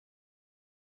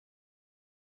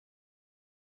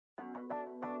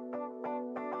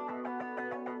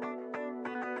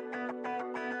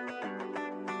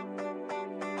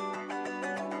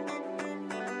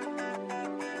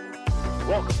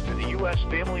Welcome to the U.S.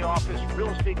 Family Office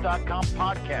Realestate.com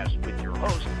podcast with your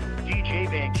host, DJ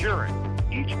Van Kuren.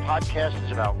 Each podcast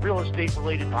is about real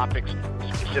estate-related topics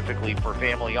specifically for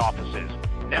family offices.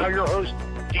 Now your host,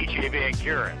 DJ Van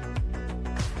Kuren.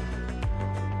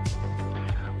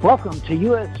 Welcome to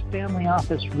U.S. Family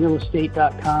Office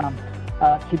Realestate.com.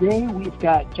 Today we've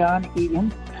got John Egan,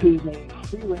 who's a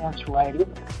freelance writer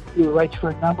who writes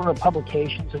for a number of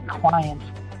publications and clients.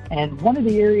 And one of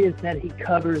the areas that he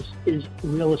covers is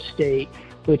real estate,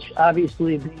 which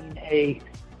obviously being a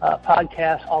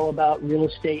podcast all about real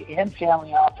estate and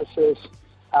family offices,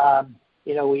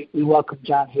 we welcome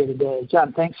John here today.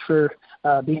 John, thanks for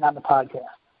being on the podcast.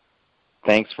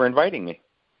 Thanks for inviting me.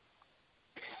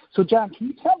 So, John, can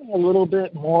you tell me a little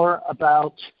bit more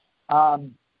about,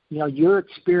 your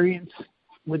experience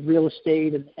with real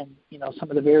estate and some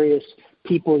of the various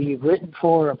people you've written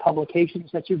for or publications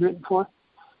that you've written for?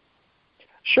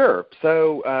 Sure.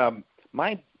 So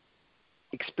my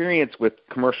experience with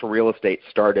commercial real estate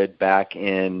started back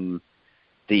in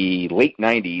the late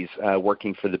 90s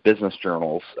working for the business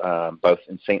journals, both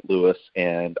in St. Louis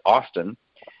and Austin.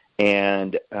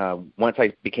 And once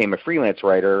I became a freelance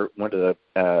writer, one of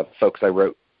the folks I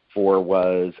wrote for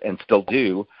was, and still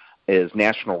do, is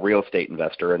National Real Estate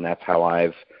Investor, and that's how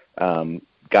I've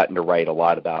gotten to write a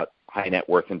lot about high net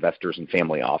worth investors and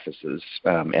family offices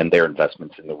and their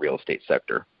investments in the real estate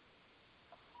sector.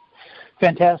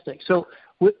 Fantastic. So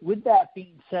with that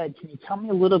being said, can you tell me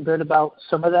a little bit about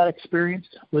some of that experience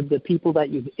with the people that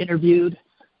you've interviewed,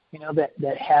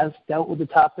 that has dealt with the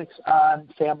topics on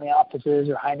family offices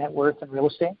or high net worth and real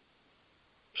estate?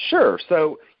 Sure.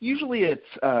 So usually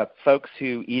it's folks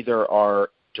who either are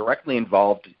directly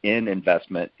involved in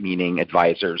investment, meaning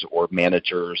advisors or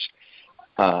managers,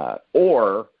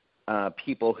 or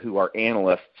people who are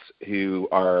analysts who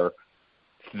are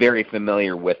very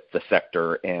familiar with the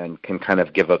sector and can kind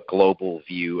of give a global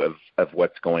view of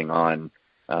what's going on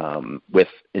with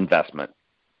investment.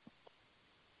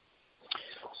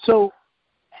 So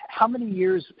how many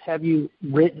years have you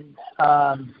written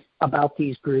about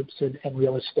these groups and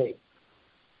real estate?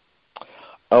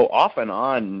 Oh, off and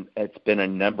on, it's been a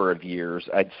number of years.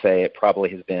 I'd say it probably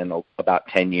has been about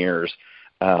 10 years.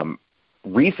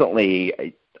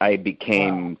 Recently, I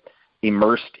became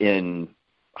immersed in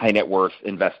high net worth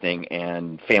investing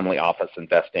and family office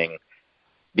investing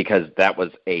because that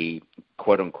was a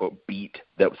quote-unquote beat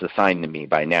that was assigned to me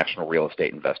by National Real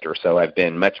Estate Investor. So I've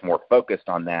been much more focused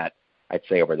on that, I'd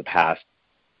say, over the past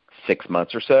 6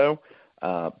 months or so.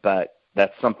 But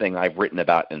that's something I've written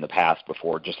about in the past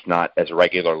before, just not as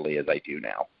regularly as I do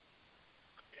now.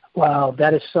 Wow,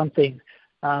 that is something.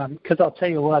 Because I'll tell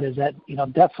you what, is that,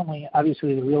 definitely,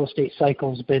 obviously the real estate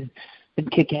cycle's been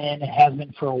kicking in. It has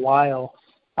been for a while.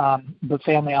 But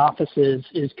family offices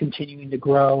is continuing to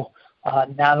grow,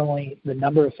 not only the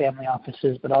number of family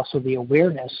offices, but also the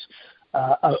awareness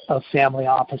of family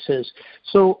offices.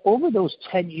 So over those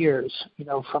 10 years,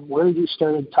 from where you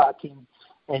started talking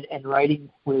and writing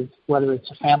with whether it's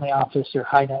a family office or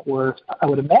high net worth, I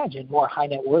would imagine more high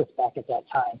net worth back at that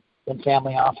time than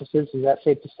family offices. Is that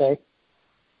safe to say?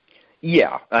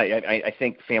 Yeah, I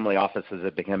think family offices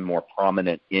have become more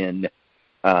prominent in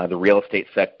the real estate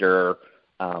sector.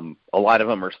 A lot of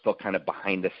them are still kind of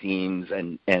behind the scenes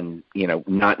and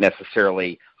not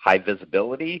necessarily high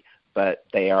visibility, but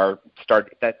they are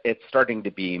it's starting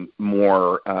to be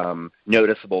more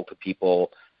noticeable to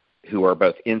people who are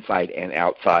both inside and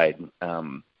outside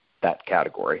that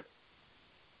category.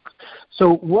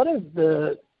 So what have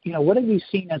you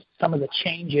seen as some of the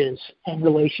changes in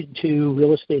relation to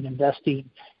real estate investing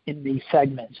in these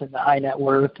segments, in the high net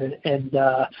worth and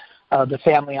the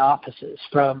family offices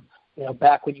from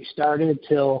back when you started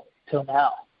till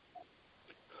now?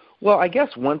 Well, I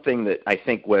guess one thing that I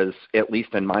think was, at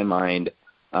least in my mind,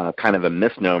 kind of a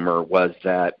misnomer was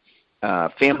that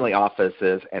family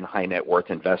offices and high net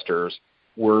worth investors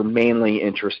were mainly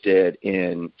interested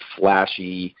in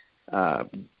flashy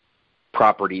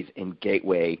properties in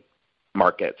gateway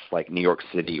markets like New York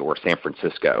City or San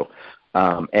Francisco.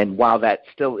 And while that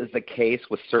still is the case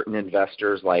with certain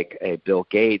investors like a Bill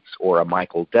Gates or a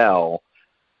Michael Dell,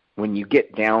 when you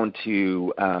get down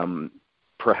to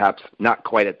perhaps not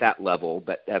quite at that level,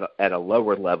 but at a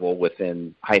lower level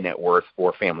within high net worth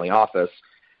or family office,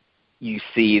 you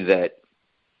see that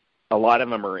a lot of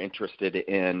them are interested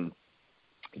in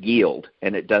yield,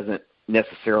 and it doesn't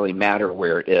necessarily matter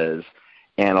where it is.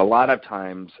 And a lot of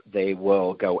times they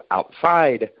will go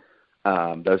outside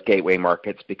those gateway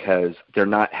markets because they're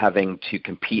not having to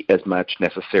compete as much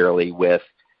necessarily with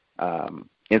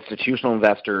institutional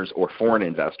investors or foreign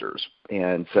investors.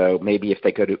 And so maybe if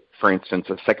they go to, for instance,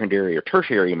 a secondary or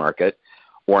tertiary market,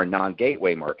 or a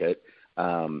non-gateway market,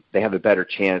 they have a better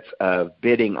chance of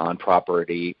bidding on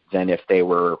property than if they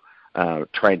were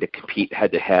trying to compete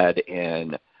head-to-head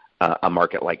in a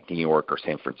market like New York or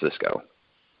San Francisco.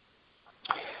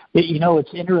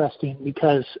 It's interesting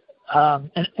because,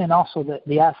 and also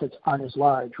the assets aren't as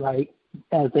large, right,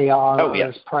 as they are, or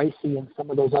as pricey in some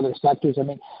of those other sectors. I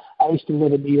mean, I used to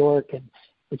live in New York, and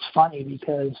it's funny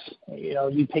because,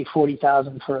 you pay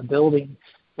 $40,000 for a building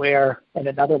where in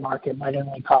another market might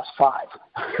only cost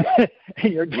 $5,000.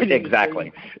 You're getting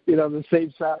exactly the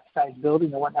same size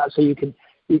building and whatnot. So you can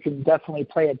definitely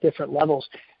play at different levels.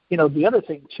 The other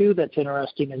thing too that's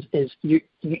interesting is you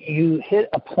hit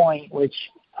a point which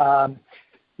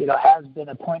has been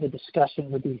a point of discussion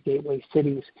with these gateway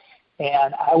cities.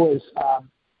 And I was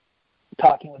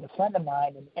talking with a friend of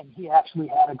mine, and he actually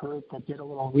had a group that did a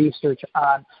little research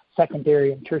on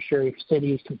secondary and tertiary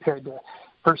cities compared to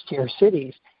first-tier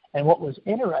cities. And what was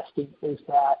interesting is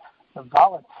that the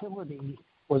volatility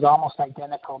was almost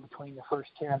identical between the first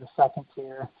tier and the second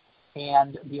tier,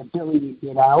 and the ability to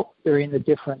get out during the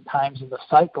different times of the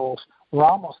cycles were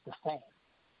almost the same.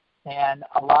 And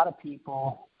a lot of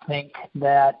people think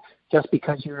that just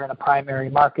because you're in a primary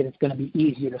market, it's going to be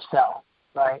easier to sell,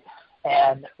 right?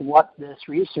 And what this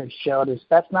research showed is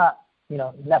that's not,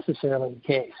 necessarily the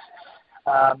case.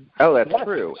 That's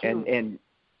true. And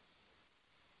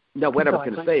no, what I was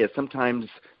going to say is sometimes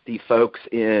the folks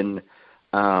in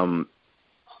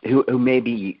who may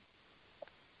be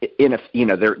in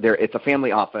it's a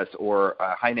family office or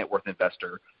a high net worth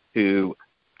investor who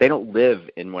they don't live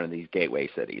in one of these gateway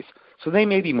cities, so they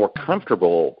may be more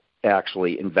comfortable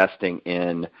actually investing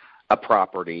in a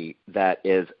property that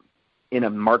is in a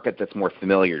market that's more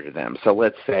familiar to them. So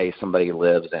let's say somebody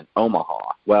lives in Omaha.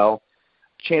 Well,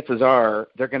 chances are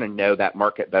they're going to know that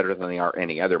market better than they are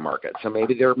any other market. So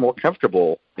maybe they're more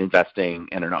comfortable investing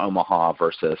in an Omaha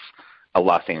versus a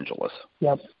Los Angeles.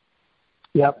 Yep.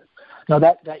 No,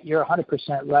 that you're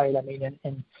 100% right. I mean,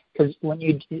 and because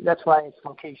that's why it's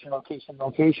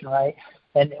location, right?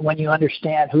 And when you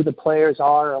understand who the players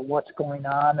are or what's going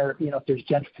on, or if there's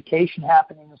gentrification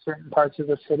happening in certain parts of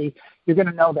the city, you're going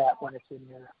to know that when it's in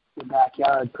your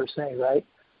backyard per se, right?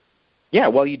 Yeah,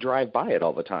 well, you drive by it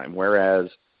all the time. Whereas,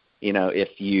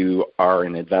 if you are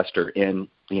an investor in,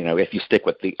 if you stick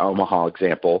with the Omaha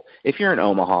example, if you're in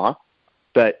Omaha,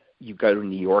 but you go to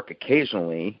New York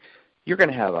occasionally, you're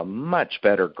going to have a much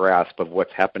better grasp of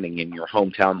what's happening in your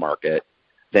hometown market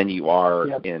than you are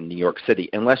in New York City,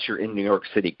 unless you're in New York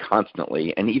City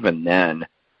constantly. And even then,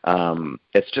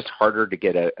 it's just harder to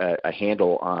get a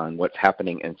handle on what's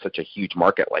happening in such a huge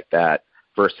market like that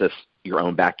versus your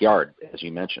own backyard, as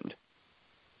you mentioned.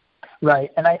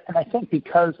 Right, and I think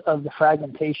because of the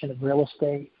fragmentation of real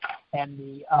estate and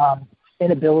the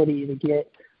inability to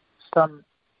get some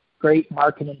great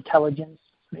market intelligence,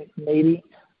 maybe,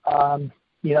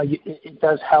 it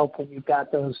does help when you've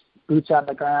got those boots on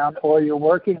the ground, or you're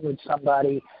working with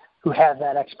somebody who has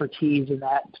that expertise in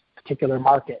that particular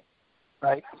market,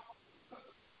 right?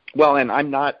 Well, and I'm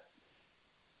not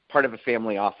part of a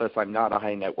family office. I'm not a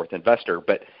high net worth investor,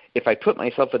 but if I put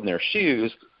myself in their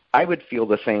shoes, I would feel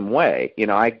the same way.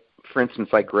 For instance,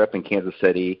 I grew up in Kansas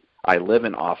City. I live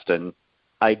in Austin.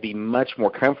 I'd be much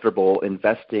more comfortable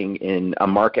investing in a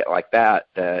market like that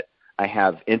I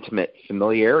have intimate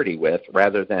familiarity with,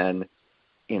 rather than,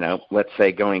 let's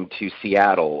say going to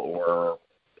Seattle or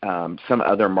some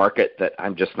other market that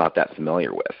I'm just not that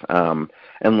familiar with.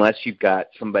 Unless you've got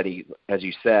somebody, as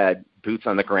you said, boots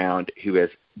on the ground, who is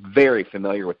very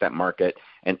familiar with that market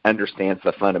and understands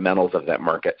the fundamentals of that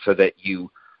market, so that you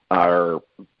are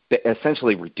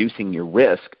essentially reducing your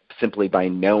risk simply by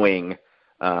knowing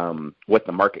what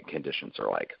the market conditions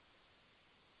are like.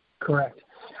 Correct.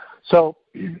 So,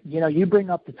 you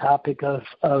bring up the topic of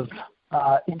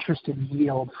interest in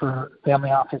yield for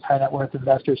family office high net worth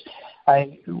investors.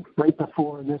 Right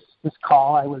before this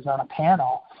call, I was on a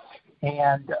panel,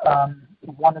 and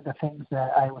one of the things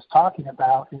that I was talking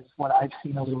about is what I've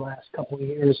seen over the last couple of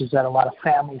years is that a lot of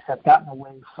families have gotten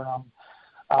away from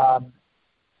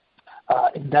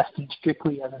investing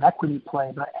strictly as an equity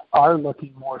play, but are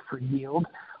looking more for yield,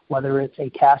 whether it's a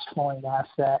cash flowing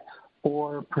asset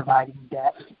or providing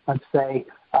debt, let's say,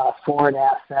 for an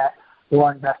asset,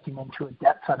 or investing into a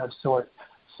debt fund of sorts.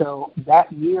 So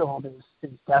that yield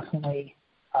is definitely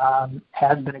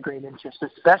has been a great interest,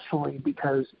 especially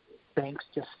because banks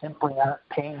just simply aren't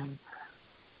paying,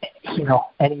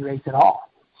 any rates at all.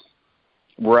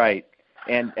 Right.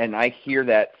 And I hear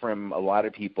that from a lot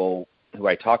of people who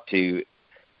I talk to,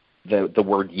 the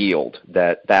word yield,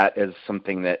 that is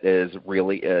something that is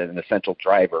really an essential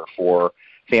driver for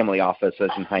family offices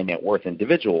and high net worth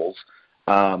individuals,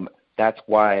 That's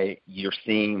why you're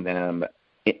seeing them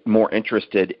more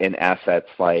interested in assets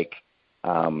like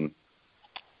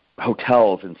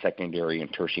hotels in secondary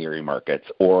and tertiary markets,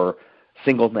 or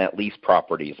single net lease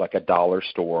properties like a dollar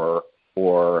store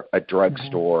or a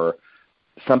drugstore,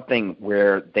 something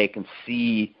where they can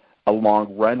see a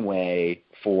long runway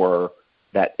for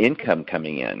that income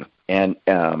coming in. And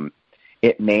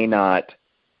it may not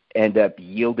end up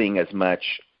yielding as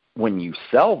much when you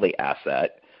sell the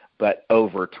asset, but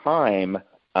over time,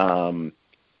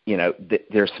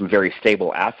 there's some very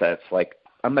stable assets like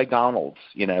a McDonald's.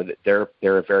 They're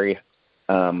a very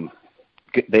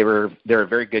they're a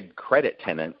very good credit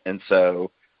tenant, and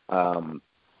so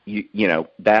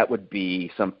that would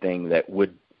be something that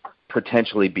would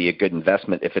potentially be a good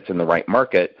investment if it's in the right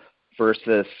market,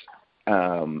 versus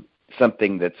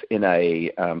something that's in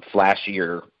a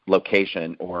flashier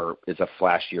location or is a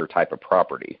flashier type of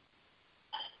property.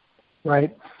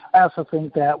 Right. I also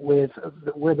think that with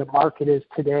where the market is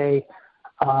today,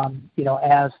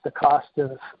 as the cost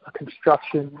of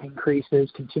construction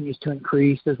continues to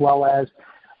increase, as well as,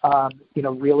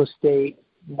 real estate,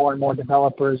 more and more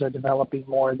developers are developing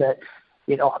more, that,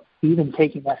 even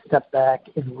taking that step back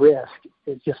in risk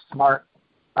is just smart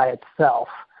by itself.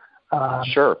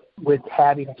 Sure. With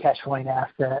having a cash flowing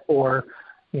asset or,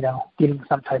 getting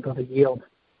some type of a yield.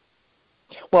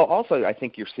 Well, also, I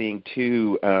think you're seeing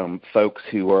too folks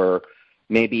who are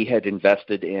maybe had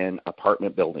invested in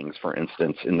apartment buildings, for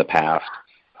instance, in the past,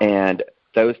 and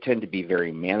those tend to be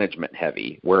very management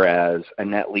heavy, whereas a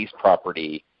net lease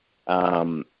property,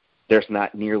 there's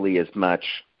not nearly as much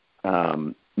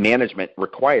management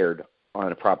required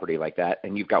on a property like that,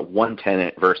 and you've got one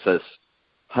tenant versus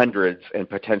hundreds and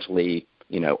potentially,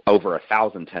 over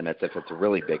 1,000 tenants if it's a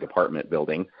really big apartment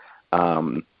building.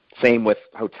 Same with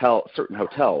certain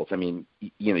hotels. I mean,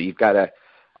 you've got to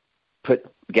put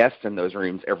guests in those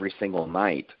rooms every single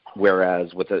night,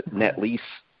 whereas with a net lease,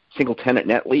 single tenant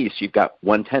net lease, you've got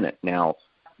one tenant. Now,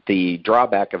 the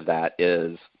drawback of that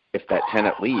is if that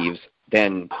tenant leaves,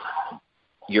 then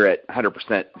you're at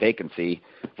 100% vacancy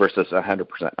versus 100%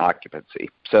 occupancy.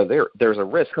 So there's a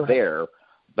risk there,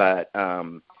 but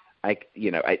I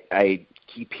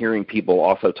keep hearing people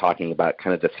also talking about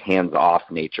kind of this hands-off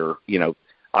nature.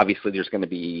 Obviously, there's going to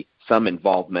be some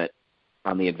involvement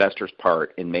on the investor's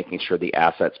part in making sure the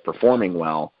asset's performing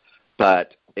well,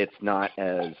 but it's not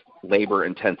as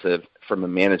labor-intensive from a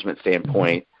management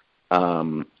standpoint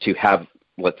to have,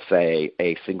 let's say,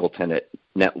 a single-tenant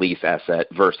net lease asset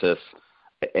versus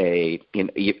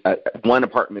one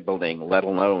apartment building, let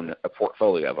alone a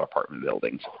portfolio of apartment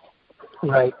buildings.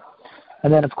 Right.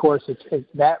 And then, of course,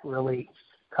 that really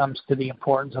comes to the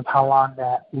importance of how long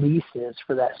that lease is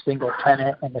for that single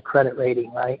tenant and the credit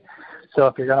rating, right? So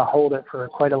if you're going to hold it for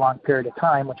quite a long period of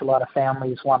time, which a lot of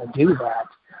families want to do that,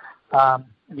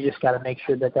 you just got to make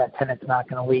sure that tenant's not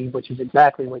going to leave, which is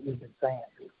exactly what you've been saying.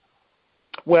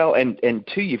 Well, and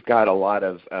two, you've got a lot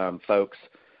of folks.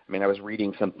 I mean, I was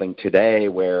reading something today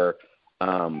where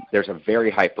there's a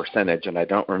very high percentage, and I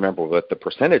don't remember what the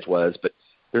percentage was, but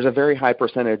there's a very high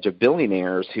percentage of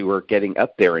billionaires who are getting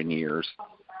up there in years,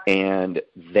 and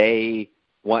they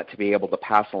want to be able to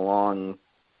pass along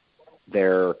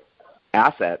their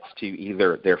assets to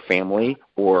either their family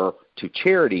or to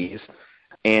charities.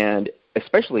 And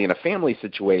especially in a family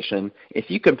situation,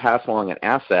 if you can pass along an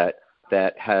asset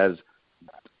that has,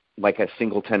 like a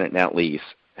single tenant net lease,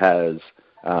 has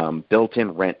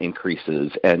built-in rent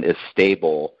increases and is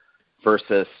stable,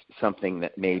 versus something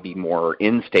that may be more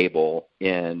unstable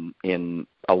in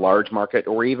a large market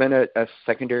or even a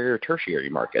secondary or tertiary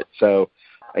market. So,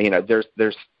 there's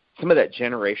some of that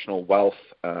generational wealth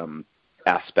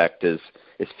aspect is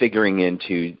figuring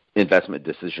into investment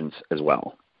decisions as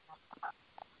well.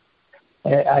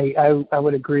 I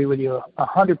would agree with you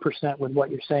 100% with what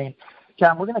you're saying.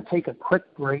 John, we're going to take a quick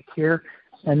break here,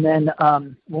 and then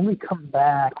when we come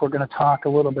back, we're going to talk a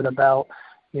little bit about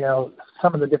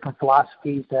some of the different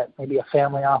philosophies that maybe a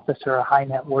family office or a high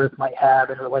net worth might have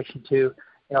in relation to,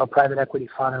 a private equity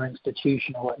fund or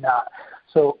institution or whatnot.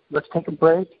 So let's take a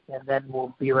break, and then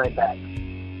we'll be right back.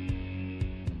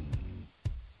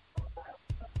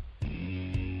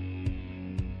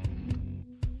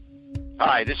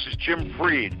 Hi, this is Jim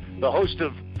Freed, the host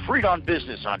of Freed on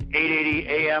Business on 880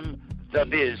 AM The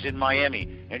Biz in Miami,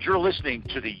 and you're listening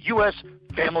to the U.S.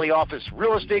 Family Office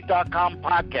Realestate.com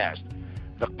podcast.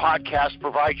 The podcast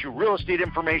provides you real estate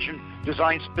information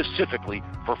designed specifically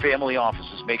for family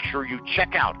offices. Make sure you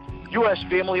check out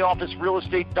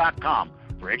usfamilyofficerealestate.com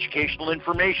for educational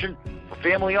information for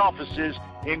family offices,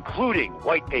 including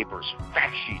white papers,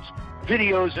 fact sheets,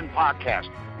 videos, and podcasts.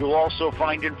 You'll also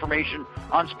find information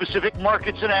on specific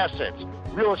markets and assets,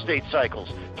 real estate cycles,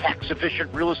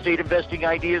 tax-efficient real estate investing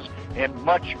ideas, and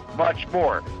much, much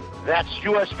more. That's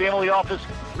U.S. Family Office,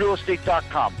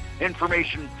 realestate.com.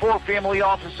 Information for family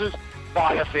offices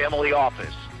by a family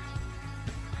office.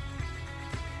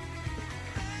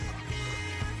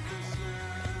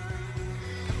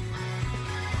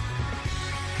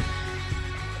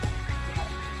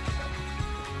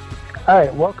 All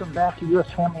right, welcome back to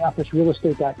U.S. Family Office,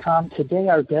 realestate.com. Today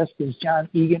our guest is John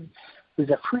Egan, who's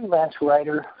a freelance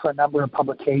writer for a number of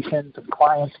publications and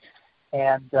clients,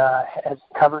 and has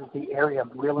covered the area of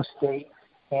real estate,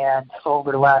 and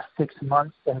over the last 6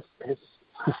 months has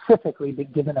specifically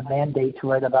been given a mandate to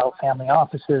write about family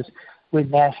offices with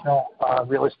National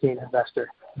Real Estate Investor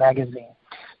magazine.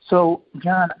 So,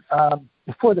 John,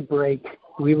 before the break,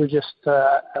 I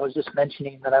was just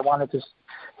mentioning that I wanted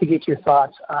to get your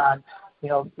thoughts on,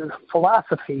 the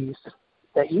philosophies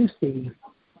that you see,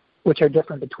 which are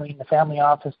different between the family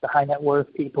office, the high net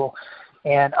worth people,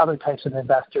 and other types of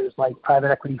investors like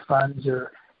private equity funds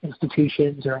or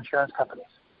institutions or insurance companies.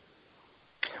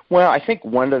 Well, I think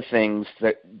one of the things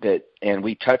that and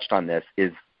we touched on this,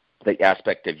 is the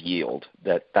aspect of yield.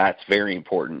 That's very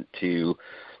important to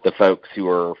the folks who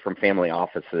are from family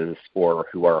offices or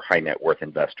who are high net worth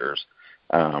investors.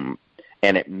 And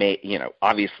it may,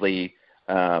 obviously,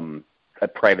 a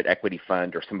private equity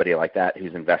fund or somebody like that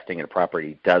who's investing in a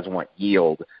property does want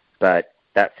yield, but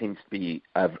that seems to be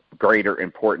of greater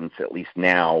importance, at least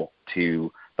now,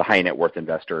 to the high net worth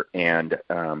investor and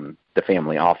the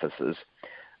family offices.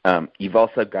 You've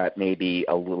also got maybe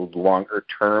a little longer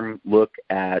term look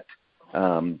at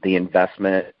the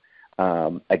investment,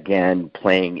 again,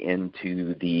 playing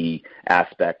into the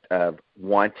aspect of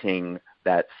wanting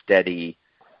that steady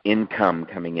income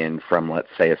coming in from, let's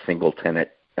say, a single tenant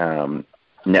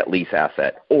net lease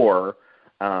asset, or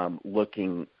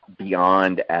looking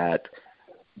beyond at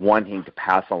wanting to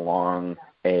pass along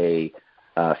a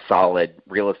solid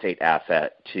real estate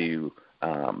asset to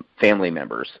family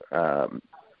members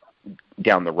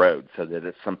down the road, so that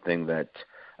it's something that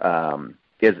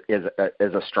is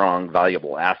a strong,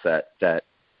 valuable asset that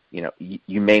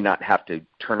you may not have to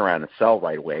turn around and sell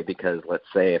right away, because let's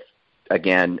say if,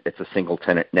 again, it's a single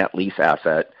tenant net lease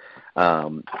asset,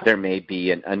 there may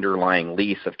be an underlying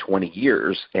lease of 20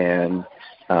 years, and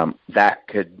that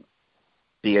could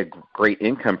be a great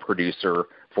income producer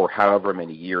for however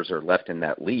many years are left in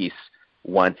that lease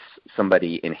once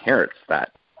somebody inherits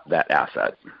that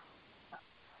asset.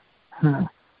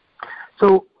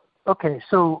 So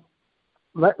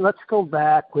let's go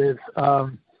back with, I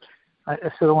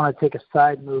sort of want to take a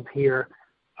side move here.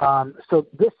 So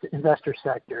this investor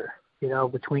sector,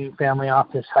 between family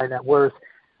office, high net worth,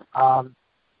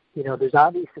 there's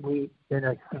obviously been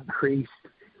an increase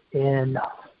in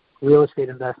real estate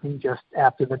investing just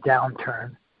after the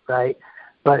downturn, right?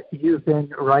 But you've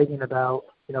been writing about,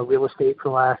 real estate for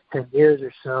the last 10 years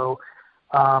or so.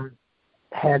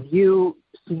 Have you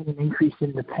seen an increase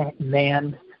in the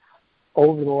demand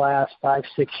over the last 5-6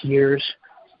 years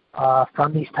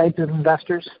from these types of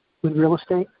investors with real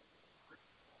estate?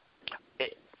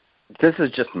 This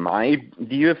is just my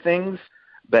view of things,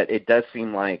 but it does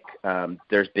seem like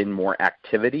there's been more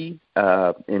activity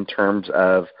in terms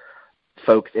of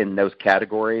folks in those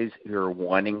categories who are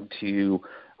wanting to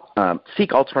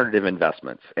seek alternative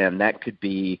investments, and that could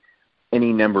be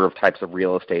any number of types of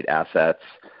real estate assets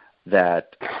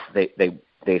that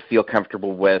they feel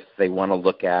comfortable with, they want to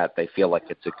look at, they feel like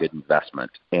it's a good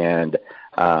investment. And,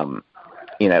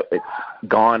 it's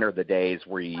gone are the days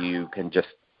where you can just,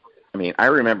 I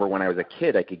remember when I was a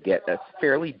kid, I could get a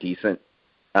fairly decent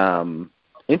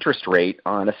interest rate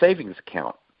on a savings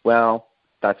account. Well,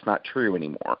 that's not true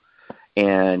anymore.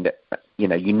 And,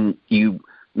 you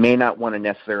may not want to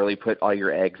necessarily put all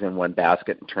your eggs in one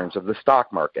basket in terms of the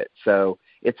stock market. So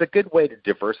it's a good way to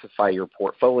diversify your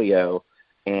portfolio.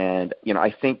 And,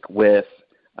 I think with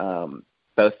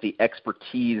both the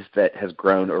expertise that has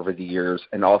grown over the years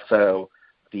and also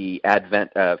the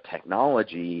advent of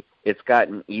technology, it's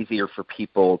gotten easier for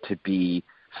people to be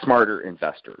smarter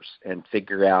investors and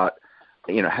figure out,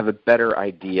 have a better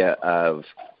idea of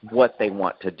what they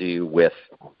want to do with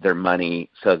their money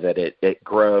so that it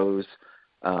grows,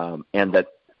 and that,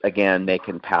 again, they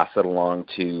can pass it along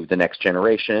to the next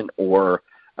generation or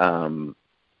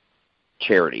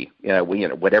charity,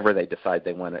 whatever they decide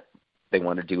they want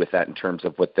to do with that in terms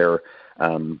of what their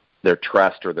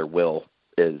trust or their will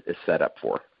is set up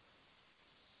for.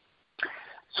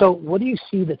 So what do you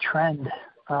see the trend,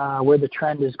 where the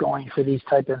trend is going for these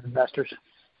type of investors?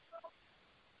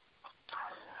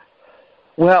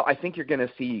 Well, I think you're going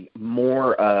to see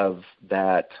more of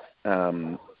that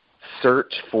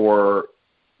search for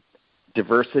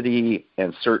diversity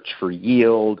and search for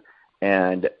yield,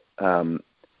 and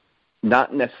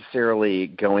not necessarily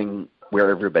going where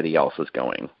everybody else is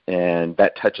going. And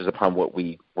that touches upon what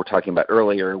we were talking about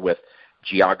earlier with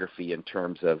geography in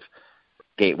terms of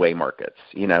gateway markets.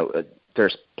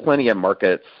 There's plenty of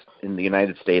markets in the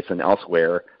United States and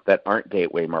elsewhere that aren't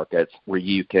gateway markets where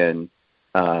you can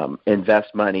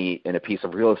invest money in a piece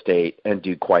of real estate and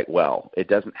do quite well. It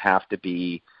doesn't have to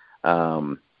be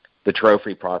the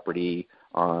trophy property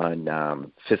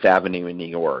on Fifth Avenue in New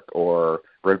York or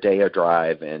Rodeo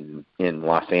Drive in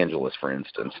Los Angeles, for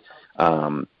instance.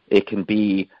 It can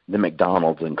be the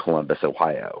McDonald's in Columbus,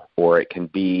 Ohio, or it can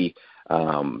be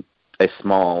a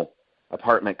small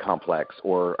apartment complex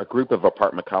or a group of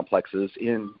apartment complexes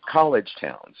in college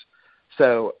towns.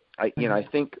 So I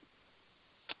think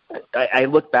I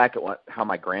look back at how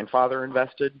my grandfather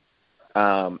invested,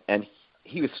 and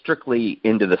he was strictly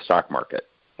into the stock market,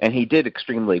 and he did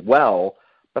extremely well.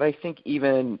 But I think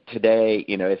even today,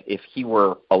 if he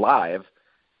were alive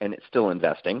and it's still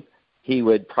investing, he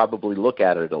would probably look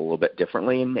at it a little bit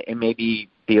differently and maybe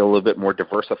be a little bit more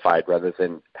diversified rather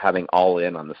than having all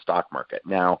in on the stock market.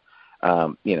 Now,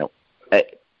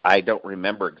 I don't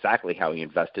remember exactly how he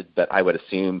invested, but I would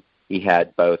assume he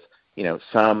had both,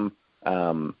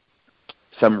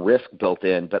 some risk built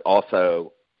in, but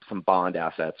also some bond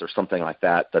assets or something like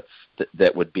that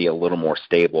that would be a little more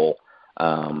stable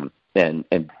and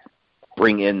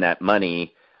bring in that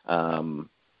money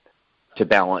to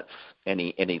balance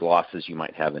any losses you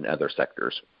might have in other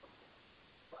sectors.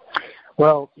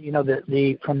 Well,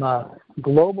 from a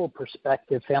global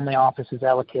perspective, family offices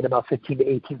allocate about 15 to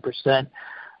 18%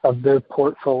 of their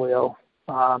portfolio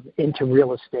into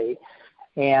real estate.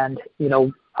 And,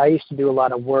 I used to do a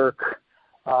lot of work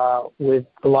with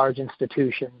the large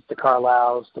institutions, the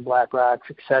Carlyles, the BlackRocks,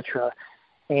 et cetera.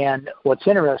 And what's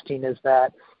interesting is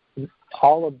that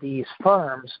all of these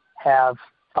firms have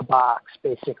a box,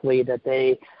 basically, that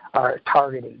they are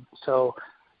targeting. So,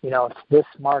 it's this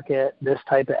market, this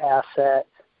type of asset,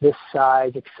 this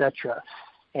size, et cetera.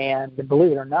 And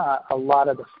believe it or not, a lot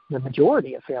of the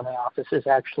majority of family offices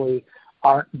actually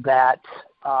aren't that,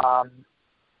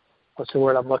 what's the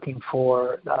word I'm looking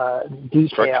for,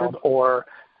 detailed or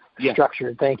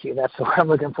structured. Thank you. That's the word I'm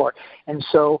looking for. And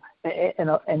so,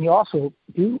 and you also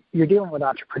you're dealing with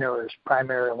entrepreneurs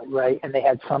primarily, right? And they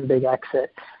had some big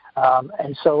exit.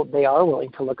 And so they are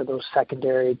willing to look at those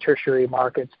secondary, tertiary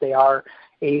markets. They are,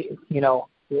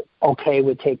 okay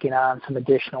with taking on some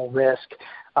additional risk.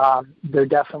 They're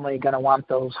definitely going to want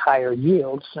those higher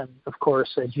yields. And, of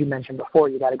course, as you mentioned before,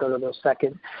 you got to go to those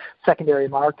secondary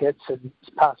markets and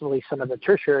possibly some of the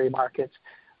tertiary markets.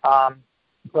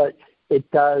 But it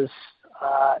does,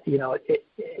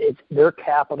 their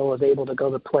capital is able to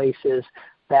go to places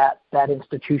that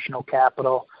institutional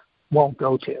capital won't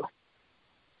go to.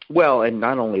 Well, and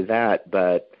not only that,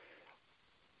 but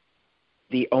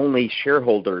the only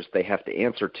shareholders they have to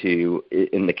answer to,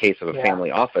 in the case of a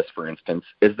family office, for instance,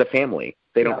 is the family.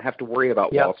 They don't have to worry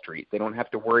about Wall Street. They don't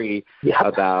have to worry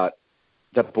about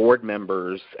the board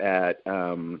members at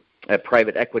a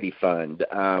private equity fund.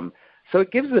 So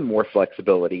it gives them more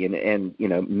flexibility, and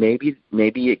maybe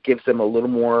it gives them a little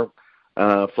more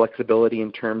flexibility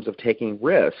in terms of taking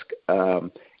risk.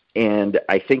 And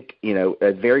I think,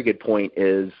 a very good point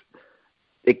is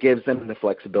it gives them the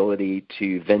flexibility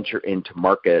to venture into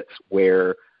markets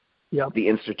where the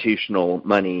institutional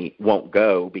money won't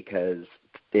go because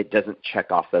it doesn't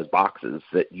check off those boxes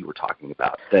that you were talking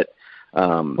about. That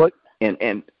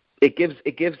and it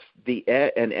gives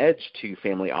an edge to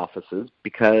family offices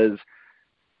because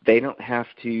they don't have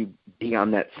to be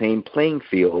on that same playing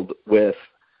field with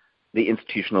the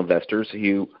institutional investors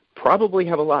who probably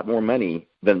have a lot more money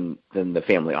than the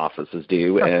family offices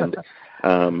do, and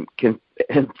can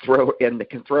throw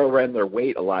around their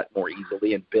weight a lot more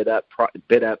easily and bid up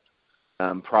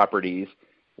properties.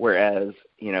 Whereas,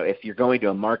 if you're going to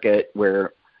a market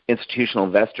where institutional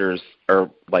investors are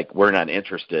like, we're not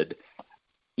interested,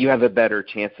 you have a better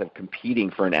chance of competing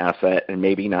for an asset and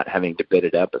maybe not having to bid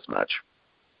it up as much.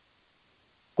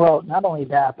 Well, not only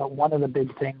that, but one of the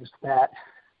big things that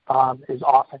is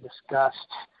often discussed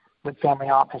with family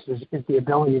offices is the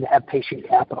ability to have patient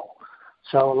capital.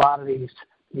 So a lot of these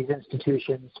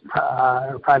institutions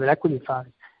or private equity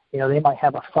funds, they might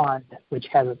have a fund which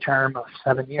has a term of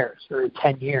 7 years or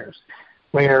 10 years,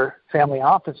 where family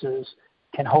offices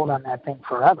can hold on that thing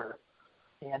forever.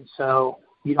 And so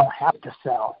you don't have to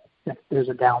sell if there's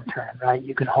a downturn, right?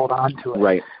 You can hold on to it.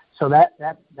 Right. So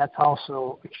that's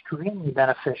also extremely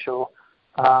beneficial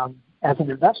as an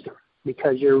investor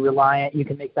because you're reliant. You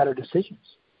can make better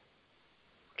decisions.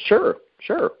 Sure.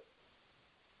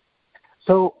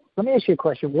 So let me ask you a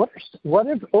question. What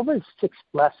have over the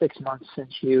last 6 months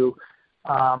since you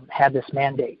had this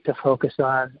mandate to focus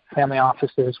on family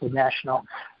offices with National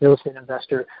Real Estate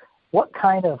Investor, what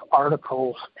kind of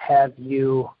articles have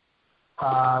you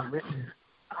written,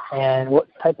 and what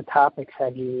type of topics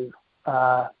have you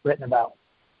written about?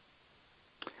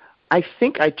 I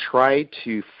think I try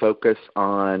to focus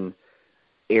on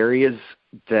areas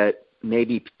that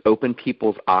maybe open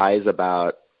people's eyes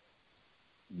about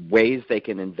ways they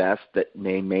can invest that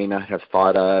they may not have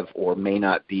thought of or may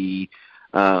not be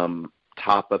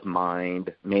top of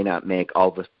mind, may not make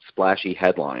all the splashy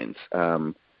headlines.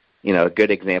 A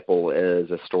good example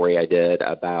is a story I did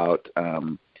about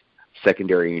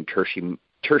secondary and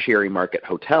tertiary market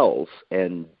hotels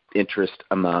and interest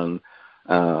among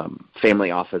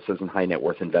family offices and high net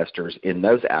worth investors in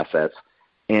those assets.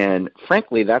 And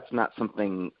frankly, that's not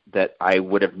something that I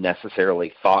would have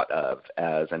necessarily thought of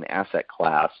as an asset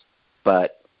class.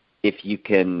 But if you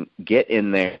can get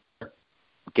in there,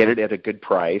 get it at a good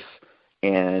price,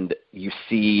 and you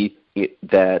see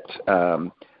that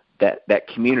that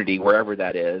community, wherever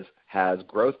that is, has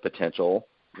growth potential,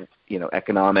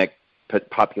 economic,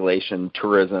 population,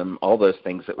 tourism, all those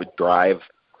things that would drive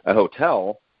a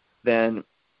hotel, then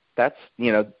that's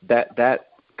that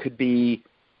could be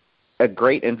a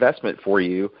great investment for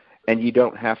you, and you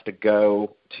don't have to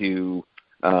go to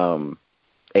a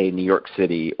New York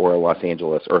City or a Los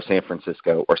Angeles or San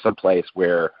Francisco or someplace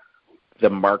where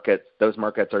those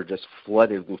markets are just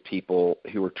flooded with people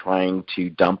who are trying to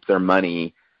dump their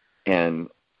money and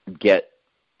get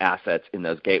assets in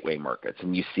those gateway markets.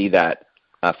 And you see that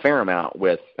a fair amount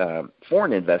with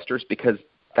foreign investors because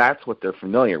that's what they're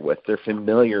familiar with.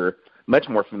 They're much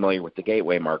more familiar with the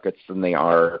gateway markets than they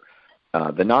are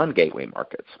the non-gateway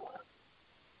markets.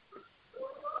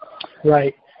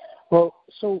 Right. Well,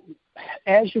 so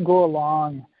as you go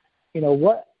along,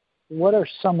 what are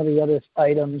some of the other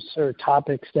items or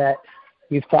topics that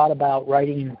you've thought about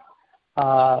writing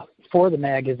for the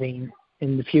magazine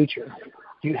in the future?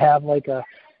 Do you have like a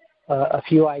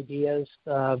few ideas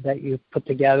that you've put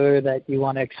together that you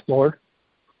want to explore?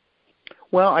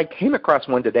 Well, I came across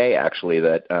one today, actually,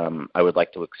 that I would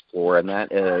like to explore, and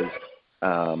that is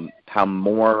how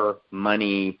more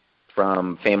money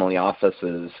from family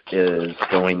offices is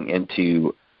going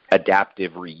into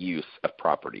adaptive reuse of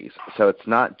properties. So it's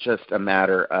not just a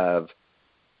matter of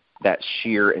that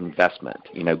sheer investment,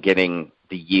 getting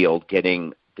the yield,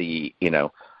 getting the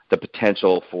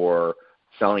potential for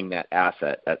selling that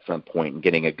asset at some point and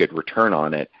getting a good return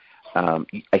on it.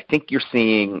 I think you're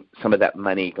seeing some of that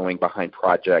money going behind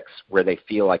projects where they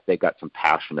feel like they've got some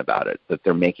passion about it, that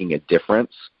they're making a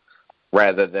difference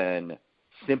rather than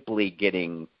simply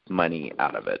getting money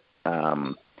out of it.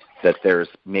 That there's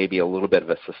maybe a little bit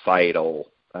of a societal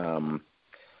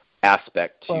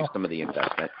aspect to some of the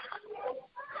investment.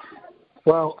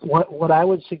 Well, what I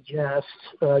would suggest,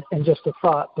 and just a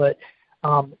thought, but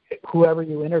whoever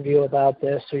you interview about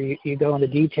this or you go into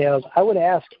details, I would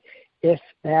ask if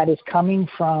that is coming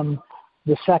from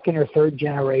the second or third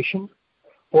generation,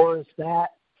 or is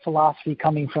that philosophy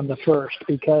coming from the first?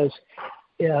 Because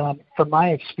from my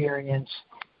experience,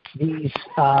 these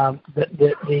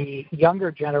the younger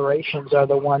generations are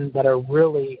the ones that are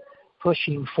really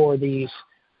pushing for these.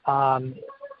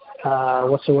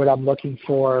 What's the word I'm looking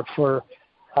for?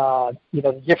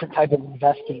 The different type of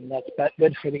investing that's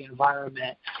good for the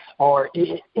environment or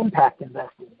impact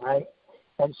investing, right?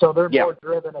 And so they're more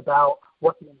driven about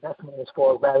what the investment is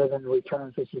for rather than the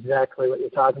returns, which is exactly what you're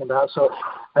talking about. So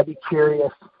I'd be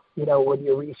curious, when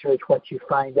you research what you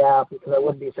find out, because I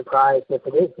wouldn't be surprised if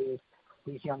it is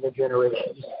these younger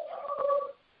generations.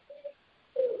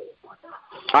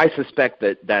 I suspect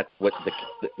that that's what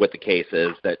the case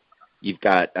is, that you've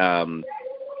got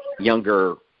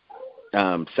younger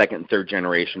second and third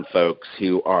generation folks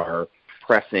who are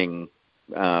pressing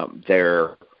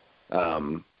the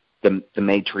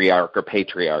matriarch or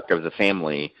patriarch of the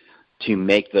family to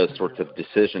make those sorts of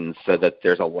decisions so that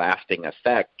there's a lasting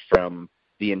effect from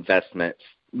the investments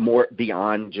more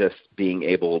beyond just being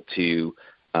able to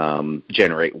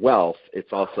generate wealth.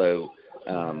 It's also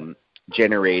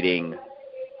generating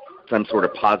some sort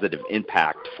of positive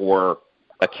impact for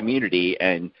a community,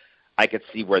 and I could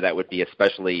see where that would be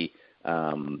especially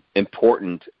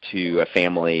important to a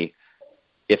family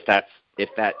if that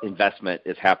investment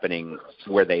is happening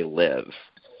where they live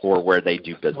or where they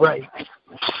do business.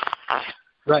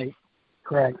 Right.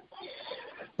 Correct.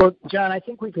 Well, John, I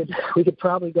think we could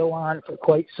probably go on for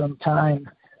quite some time.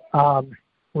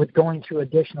 with going through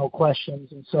additional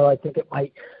questions. And so I think it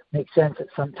might make sense at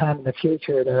some time in the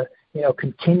future to,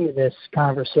 continue this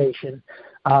conversation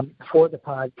for the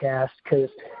podcast, because,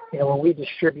 when we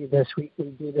distribute this, we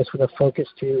do this with a focus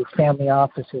to family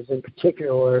offices in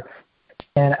particular.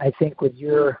 And I think with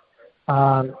your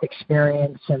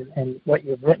experience and what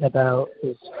you've written about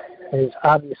is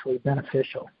obviously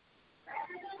beneficial.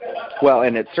 Well,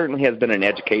 and it certainly has been an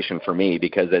education for me,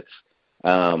 because it's,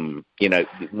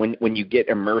 when you get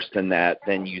immersed in that,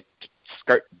 then you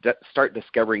start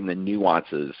discovering the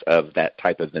nuances of that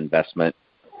type of investment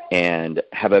and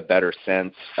have a better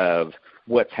sense of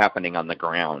what's happening on the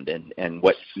ground and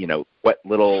what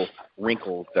little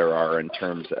wrinkles there are in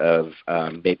terms of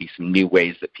maybe some new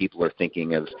ways that people are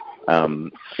thinking of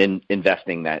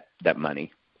investing that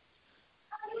money.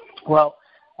 Well,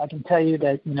 I can tell you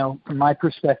that, from my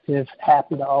perspective,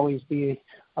 happy to always be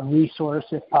a resource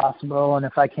if possible. And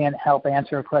if I can't help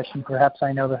answer a question, perhaps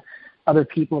I know the other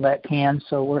people that can.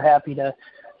 So we're happy to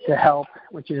help,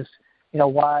 which is,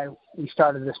 why we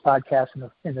started this podcast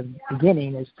in the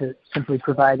beginning, is to simply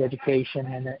provide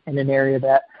education in an area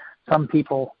that some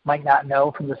people might not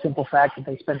know, from the simple fact that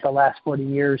they spent the last 40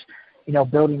 years,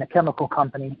 building a chemical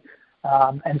company.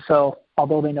 And so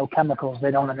although they know chemicals,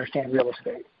 they don't understand real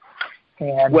estate.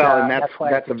 And, that's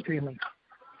why it's extremely.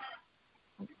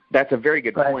 That's a very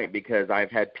good point, because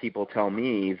I've had people tell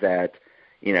me that,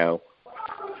 you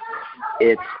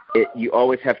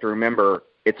always have to remember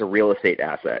it's a real estate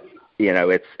asset.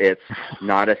 It's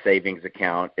not a savings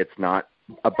account. It's not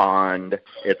a bond.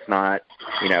 It's not,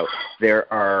 there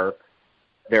are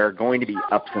going to be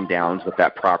ups and downs with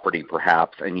that property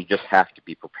perhaps, and you just have to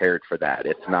be prepared for that.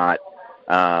 It's not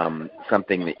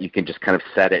something that you can just kind of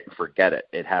set it and forget it.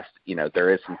 It has to,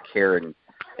 there is some care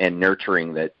and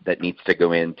nurturing that needs to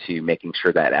go into making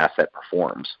sure that asset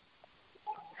performs.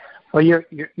 Well, you're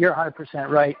 100%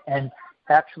 right. And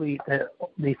actually,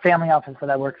 the family office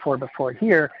that I worked for before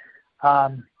here,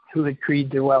 who had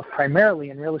created their wealth primarily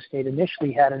in real estate,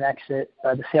 initially had an exit,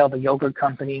 the sale of a yogurt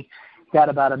company, got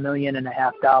about $1.5 million,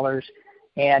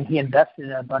 and he invested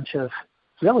in a bunch of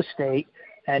real estate,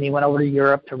 and he went over to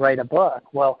Europe to write a book.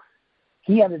 Well,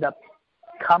 he ended up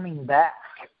coming back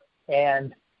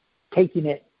and taking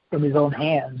it in his own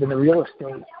hands in the real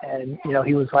estate. And,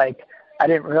 he was like, I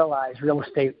didn't realize real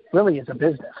estate really is a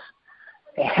business.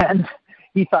 And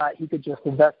he thought he could just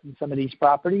invest in some of these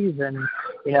properties and,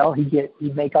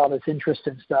 he'd make all this interest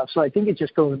and stuff. So I think it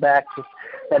just goes back to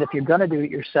that if you're going to do it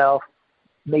yourself,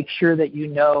 make sure that you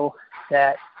know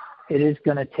that it is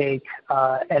going to take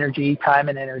time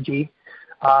and energy.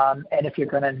 And if you're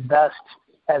going to invest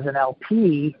as an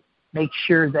LP, make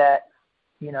sure that,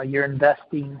 you're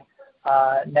investing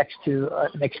next to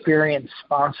an experienced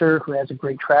sponsor who has a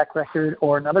great track record,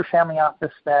 or another family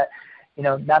office that,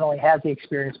 not only has the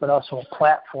experience, but also a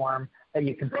platform that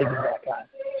you can piggyback on.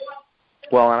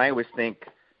 Well, and I always think,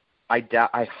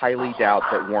 I highly doubt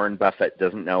that Warren Buffett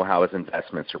doesn't know how his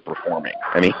investments are performing.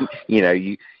 I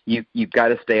mean, you've got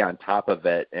to stay on top of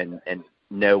it and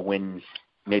know when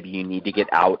maybe you need to get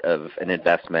out of an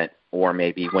investment, or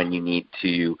maybe when you need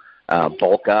to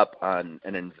bulk up on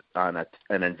an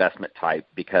investment type,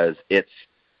 because it's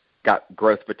got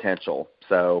growth potential.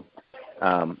 So,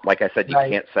 like I said, you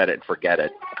can't set it and forget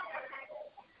it.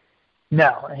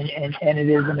 No, and it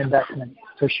is an investment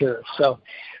for sure. So,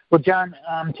 well, John,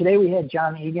 today we had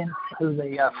John Egan, who's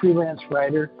a freelance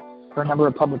writer for a number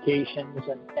of publications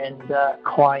and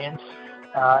clients,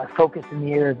 focused in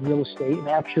the area of real estate, and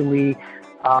actually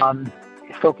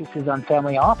focuses on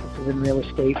family offices in real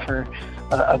estate for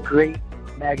a great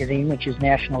magazine, which is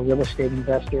National Real Estate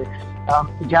Investor.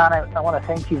 John, I want to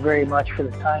thank you very much for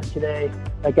the time today.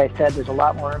 Like I said, there's a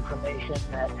lot more information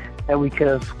that we could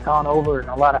have gone over and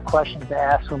a lot of questions to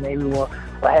ask, so maybe we'll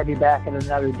have you back at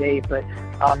another date. But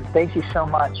thank you so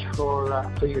much for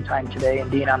your time today and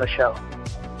being on the show.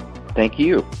 Thank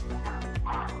you.